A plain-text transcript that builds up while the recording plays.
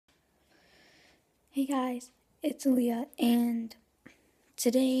Hey guys, it's Aaliyah, and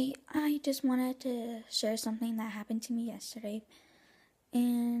today I just wanted to share something that happened to me yesterday.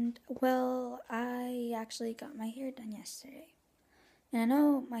 And well, I actually got my hair done yesterday. And I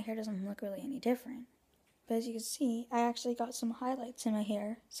know my hair doesn't look really any different, but as you can see, I actually got some highlights in my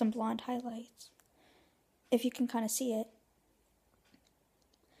hair, some blonde highlights, if you can kind of see it.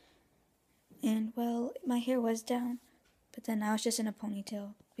 And well, my hair was down, but then I was just in a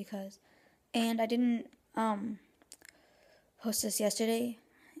ponytail and I didn't post this yesterday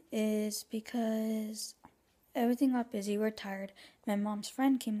is because everything got busy. We're tired. My mom's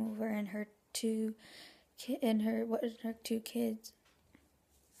friend came over, and her two kids,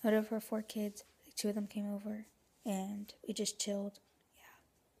 out of her 4 kids, two of them came over, and we just chilled.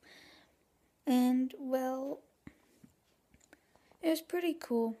 Yeah, and well, it was pretty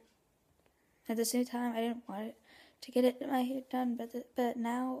cool. At the same time, I didn't want to get my hair done, but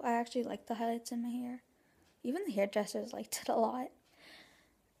now I actually like the highlights in my hair. Even the hairdressers liked it a lot.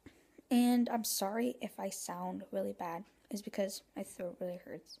 And I'm sorry if I sound really bad. It's because my throat really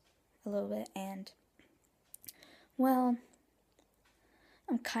hurts a little bit. And, well,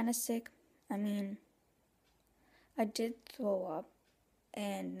 I'm kind of sick. I mean, I did throw up.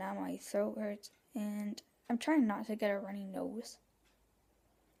 And now my throat hurts. And I'm trying not to get a runny nose.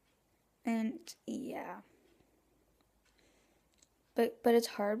 And, yeah. But it's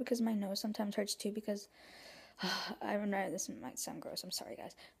hard because my nose sometimes hurts too because I don't know, this might sound gross, I'm sorry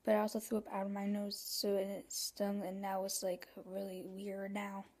guys, but I also threw up out of my nose, so it stung, and now it's like really weird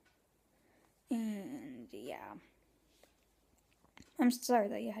now. And yeah, I'm sorry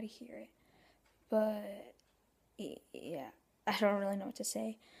that you had to hear it, but yeah, I don't really know what to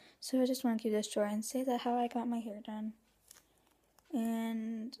say. So I just want to keep this short and say that how I got my hair done.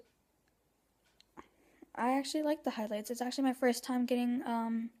 And I actually like the highlights. It's actually my first time getting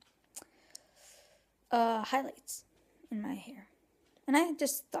highlights in my hair. And I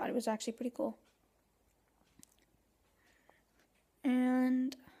just thought it was actually pretty cool.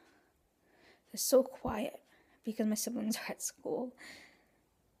 And it's so quiet because my siblings are at school.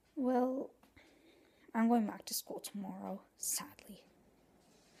 Well, I'm going back to school tomorrow, sadly.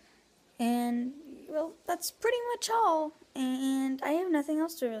 And, well, that's pretty much all. And I have nothing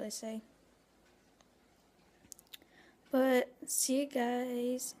else to really say. But see you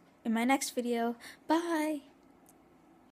guys in my next video. Bye!